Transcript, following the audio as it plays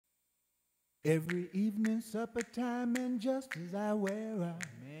Every evening, supper time, and just as I wear out,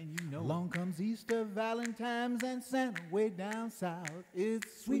 man, you know, along comes Easter, Valentine's, and Santa way down south.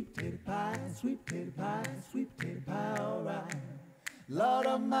 It's sweet potato pie, sweet potato pie, sweet potato pie, all right. Lord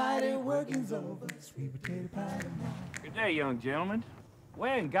Almighty, working's over, sweet potato pie tonight. Good day, young gentlemen.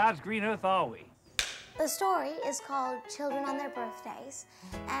 Where in God's green earth are we? The story is called Children on Their Birthdays,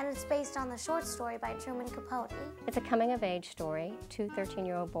 and it's based on the short story by Truman Capote. It's a coming-of-age story, two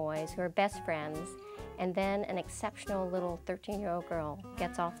 13-year-old boys who are best friends, and then an exceptional little 13-year-old girl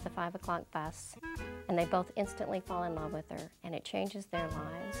gets off the 5 o'clock bus, and they both instantly fall in love with her, and it changes their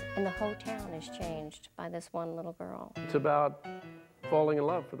lives, and the whole town is changed by this one little girl. It's about falling in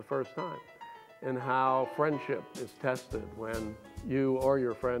love for the first time, and how friendship is tested when you or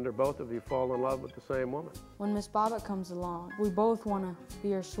your friend or both of you fall in love with the same woman. When Miss Bobbit comes along, we both want to be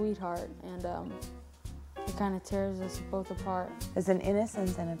her sweetheart, and it kind of tears us both apart. There's an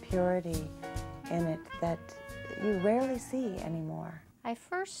innocence and a purity in it that you rarely see anymore. I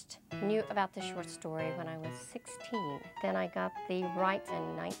first knew about the short story when I was 16. Then I got the rights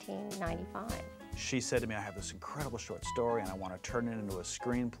in 1995. She said to me, I have this incredible short story and I want to turn it into a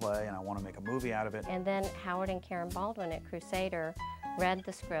screenplay and I want to make a movie out of it. And then Howard and Karen Baldwin at Crusader read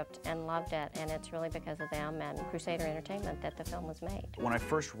the script and loved it, and it's really because of them and Crusader Entertainment that the film was made. When I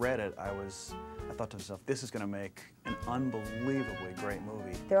first read it, I thought to myself, this is going to make an unbelievably great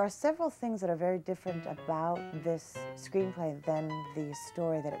movie. There are several things that are very different about this screenplay than the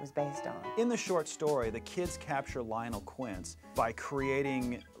story that it was based on. In the short story, the kids capture Lionel Quince by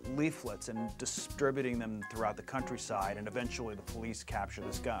creating leaflets and distributing them throughout the countryside, and eventually the police capture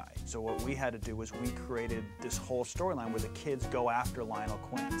this guy. So what we had to do was we created this whole storyline where the kids go after Lionel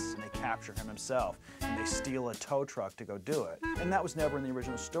Quince and they capture him himself and they steal a tow truck to go do it. And that was never in the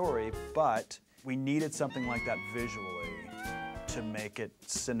original story, but we needed something like that visually to make it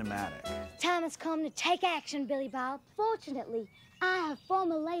cinematic. Time has come to take action, Billy Bob. Fortunately, I have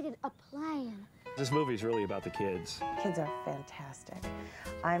formulated a plan. This movie's really about the kids. Kids are fantastic.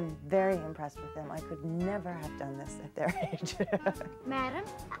 I'm very impressed with them. I could never have done this at their age. Madam,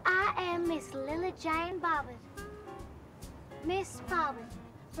 I am Miss Lily Jane Bobbit. Miss Bobbit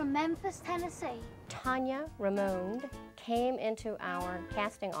from Memphis, Tennessee. Tanya Raymond came into our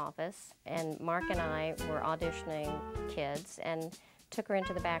casting office, and Mark and I were auditioning kids and took her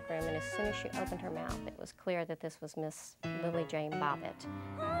into the back room, and as soon as she opened her mouth, it was clear that this was Miss Lily Jane Bobbit.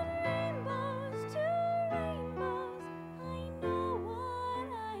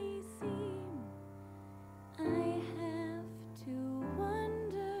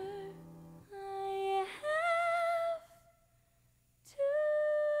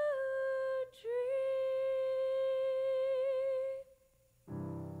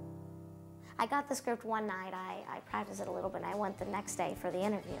 I got the script one night, I practiced it a little bit, and I went the next day for the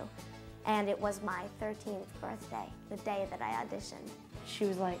interview. And it was my 13th birthday, the day that I auditioned. She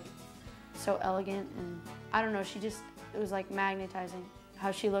was like so elegant, and I don't know, it was like magnetizing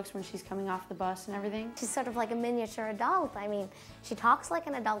how she looks when she's coming off the bus and everything. She's sort of like a miniature adult. I mean, she talks like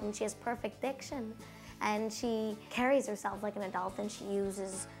an adult and she has perfect diction. And she carries herself like an adult and she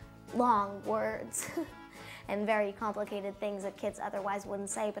uses long words and very complicated things that kids otherwise wouldn't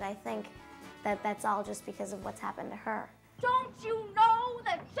say, but I think that that's all just because of what's happened to her. Don't you know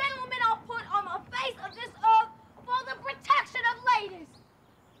that gentlemen are put on the face of this earth for the protection of ladies?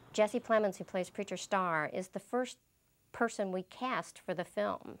 Jesse Plemons, who plays Preacher Starr, is the first person we cast for the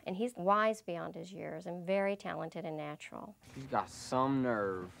film, and he's wise beyond his years and very talented and natural. She's got some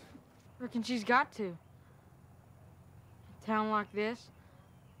nerve. Reckon she's got to. A town like this,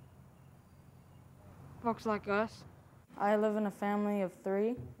 folks like us. I live in a family of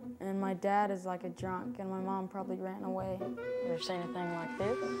 3, and my dad is like a drunk, and my mom probably ran away. You ever seen anything like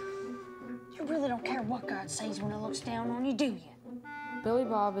this? You really don't care what God says when it looks down on you, do you? Billy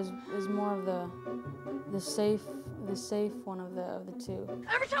Bob is more of the safe one of the two.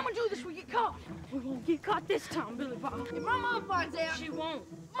 Every time we do this, we get caught. We won't get caught this time, Billy Bob. If my mom finds out, she won't.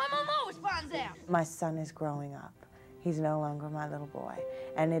 My mom always finds out. My son is growing up. He's no longer my little boy,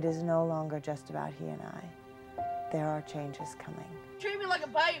 and it is no longer just about he and I. There are changes coming. Treat me like a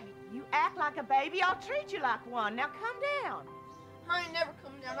baby. You act like a baby, I'll treat you like one. Now calm down. I ain't never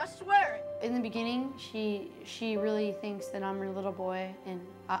coming down, I swear it. In the beginning, she really thinks that I'm her little boy, and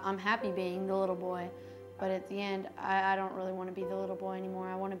I'm happy being the little boy. But at the end, I don't really want to be the little boy anymore.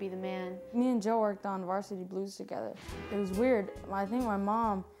 I want to be the man. Me and Joe worked on Varsity Blues together. It was weird. I think my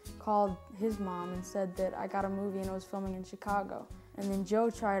mom called his mom and said that I got a movie and it was filming in Chicago. And then Joe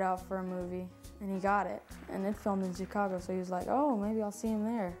tried out for a movie and he got it. And it filmed in Chicago, so he was like, oh, maybe I'll see him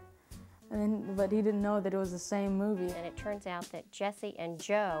there. But he didn't know that it was the same movie. And it turns out that Jesse and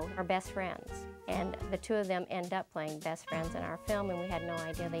Joe are best friends. And the two of them end up playing best friends in our film, and we had no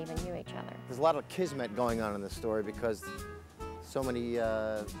idea they even knew each other. There's a lot of kismet going on in this story because so many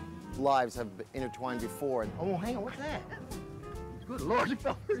lives have been intertwined before. And, oh, hang on, what's that? Good Lord, you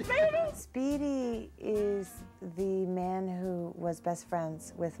fell for it. Speedy is the man who was best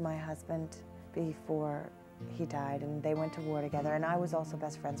friends with my husband before he died, and they went to war together, and I was also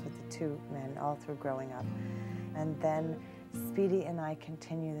best friends with the two men all through growing up. And then Speedy and I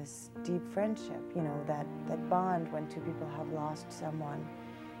continue this deep friendship, you know, that bond when two people have lost someone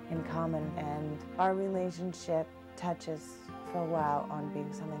in common, and our relationship touches for a while on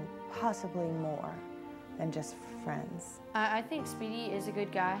being something possibly more than just friends. I think Speedy is a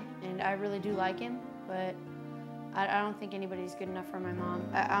good guy, and I really do like him, but I don't think anybody's good enough for my mom.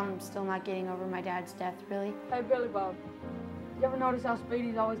 I'm still not getting over my dad's death, really. Hey, Billy Bob, you ever notice how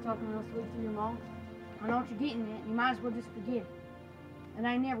Speedy's always talking real sweet to your mom? I know what you're getting at. You might as well just forget it. It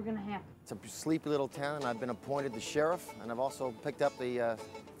ain't never gonna happen. It's a sleepy little town, and I've been appointed the sheriff, and I've also picked up the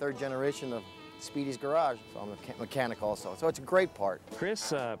third generation of Speedy's garage, so I'm a mechanic also. So it's a great part.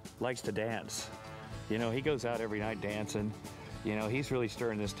 Chris likes to dance. You know, he goes out every night dancing. You know, he's really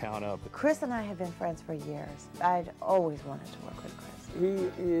stirring this town up. Chris and I have been friends for years. I'd always wanted to work with Chris.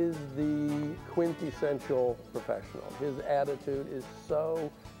 He is the quintessential professional. His attitude is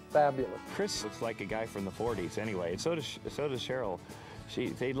so fabulous. Chris looks like a guy from the 40s anyway. So does Sheryl.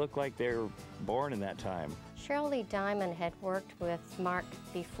 They look like they're born in that time. Sheryl Lee Diamond had worked with Mark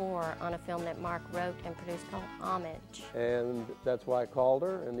before on a film that Mark wrote and produced called Homage. And that's why I called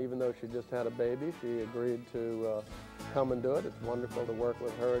her, and even though she just had a baby, she agreed to come and do it. It's wonderful to work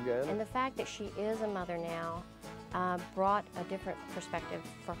with her again. And the fact that she is a mother now brought a different perspective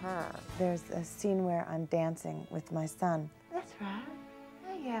for her. There's a scene where I'm dancing with my son. That's right.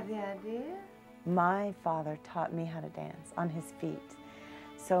 I have the idea. My father taught me how to dance on his feet.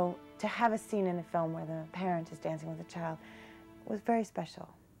 So to have a scene in a film where the parent is dancing with the child was very special.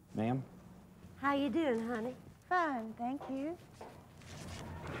 Ma'am? How you doing, honey? Fine, thank you.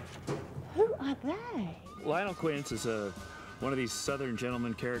 Who are they? Lionel Quince is one of these Southern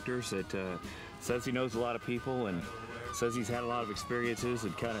gentleman characters that says he knows a lot of people and says he's had a lot of experiences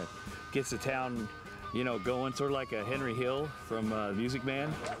and kind of gets the town, you know, going, sort of like a Henry Hill from Music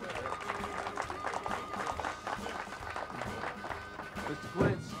Man. Mr.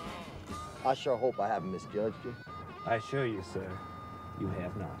 Quince. I sure hope I haven't misjudged you. I assure you, sir, you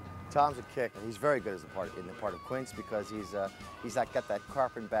have not. Tom's a kick, and he's very good as in the part of Quince because he's like got that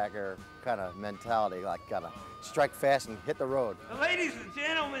carpetbagger kind of mentality, like gotta strike fast and hit the road. Ladies and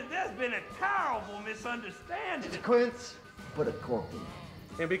gentlemen, there's been a terrible misunderstanding. Mr. Quince, put a cork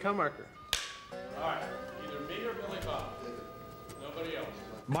in. And become marker. All right, either me or Billy Bob. Nobody else.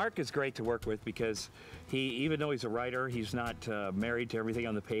 Mark is great to work with because even though he's a writer, he's not married to everything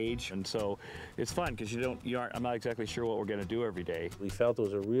on the page, and so it's fun because I'm not exactly sure what we're going to do every day. We felt it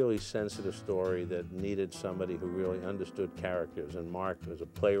was a really sensitive story that needed somebody who really understood characters, and Mark was a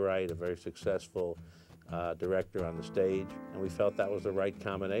playwright, a very successful director on the stage, and we felt that was the right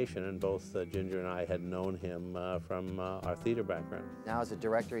combination, and both Ginger and I had known him from our theater background. Now as a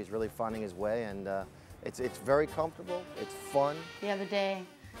director, he's really finding his way, and it's very comfortable, it's fun. The other day,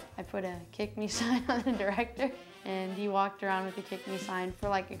 I put a kick me sign on the director, and he walked around with the kick me sign for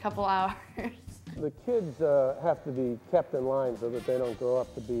like a couple hours. The kids have to be kept in line so that they don't grow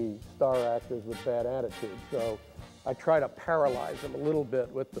up to be star actors with bad attitudes. So I try to paralyze them a little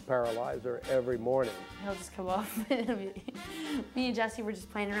bit with the paralyzer every morning. He'll just come up, and me and Jesse were just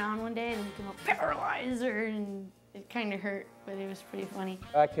playing around one day, and he came up, paralyzer, and it kind of hurt, but it was pretty funny.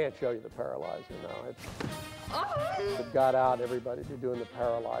 I can't show you the paralyzer now. It got out, everybody'd be doing the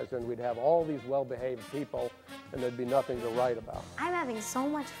paralyzer, and we'd have all these well-behaved people, and there'd be nothing to write about. I'm having so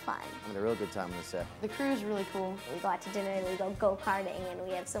much fun. I'm having a real good time on the set. The crew's really cool. We go out to dinner and we go go-karting and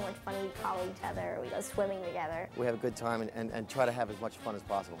we have so much fun. We call each other, we go swimming together. We have a good time and try to have as much fun as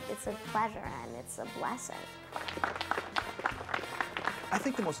possible. It's a pleasure and it's a blessing. I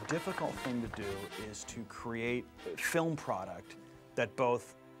think the most difficult thing to do is to create a film product that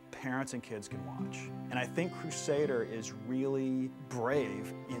both parents and kids can watch. And I think Crusader is really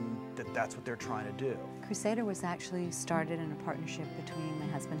brave in that that's what they're trying to do. Crusader was actually started in a partnership between my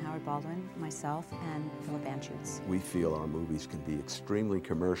husband, Howard Baldwin, myself, and Philip Anschutz. We feel our movies can be extremely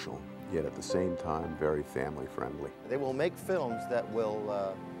commercial, yet at the same time very family friendly. They will make films that will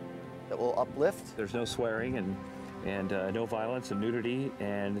uplift. There's no swearing and no violence and nudity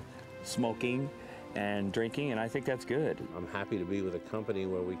and smoking and drinking, and I think that's good. I'm happy to be with a company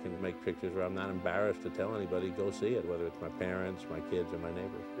where we can make pictures where I'm not embarrassed to tell anybody, go see it, whether it's my parents, my kids, or my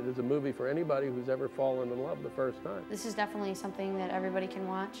neighbors. It is a movie for anybody who's ever fallen in love the first time. This is definitely something that everybody can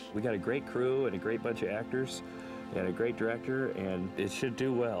watch. We got a great crew and a great bunch of actors and a great director, and it should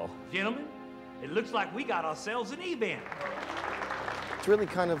do well. Gentlemen, it looks like we got ourselves an event. It's really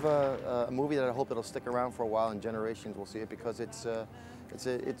kind of a movie that I hope it'll stick around for a while and generations will see it because it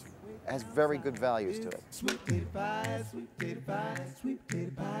has very good values to it. Sweet potato pie, sweet potato pie, sweet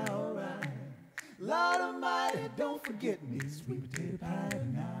potato pie, all right. Lord Almighty, don't forget me, sweet potato pie.